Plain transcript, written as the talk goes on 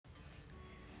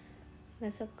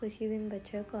बस अब कुछ ही दिन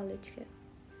बचे हैं कॉलेज के।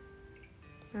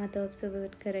 हाँ, तो अब सुबह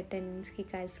उठकर अटेंडेंस की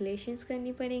कैलकुलेशंस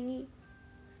करनी पड़ेंगी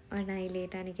और ना ही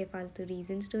लेट आने के फालतू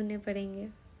रीजंस ढूंढने पड़ेंगे।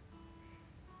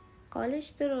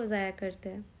 कॉलेज तो रोज़ आया करते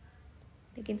हैं,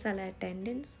 लेकिन साला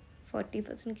अटेंडेंस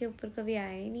 40% के ऊपर कभी आया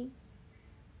ही नहीं।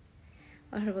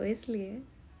 और वो इसलिए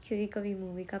क्योंकि कभी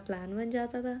मूवी का प्लान बन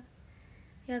जाता था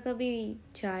या कभी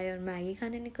चाय और मैगी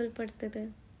खाने निकल पड़ते थे।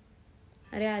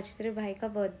 अरे आज तेरे भाई का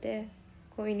बर्थडे है,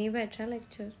 कोई नहीं बैठ रहा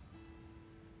लेक्चर,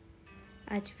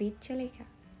 आज बीच चले क्या?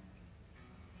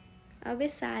 अबे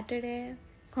सैटरडे है,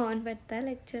 कौन बैठता है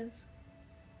लेक्चर्स?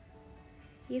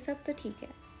 ये सब तो ठीक है,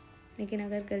 लेकिन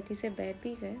अगर गलती से बैठ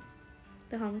भी गए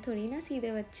तो हम थोड़ी ना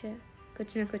सीधे बच्चे हैं,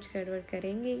 कुछ ना कुछ गड़बड़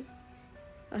करेंगे ही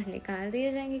और निकाल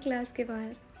दिए जाएंगे क्लास के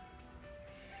बाहर।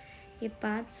 ये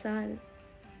 5 साल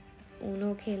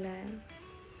ऊनो खेला है,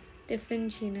 टिफ़िन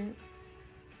छीना,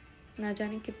 ना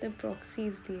जाने कितने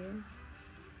प्रॉक्सीज दिए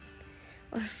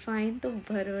और फाइन तो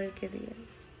भर भर के दिए,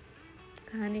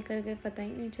 कहाँ निकल गए पता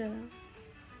ही नहीं चला।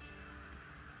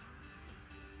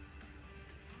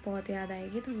 बहुत याद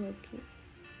आएगी तुम लोग की।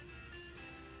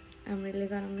 I'm really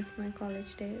gonna miss my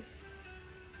college days.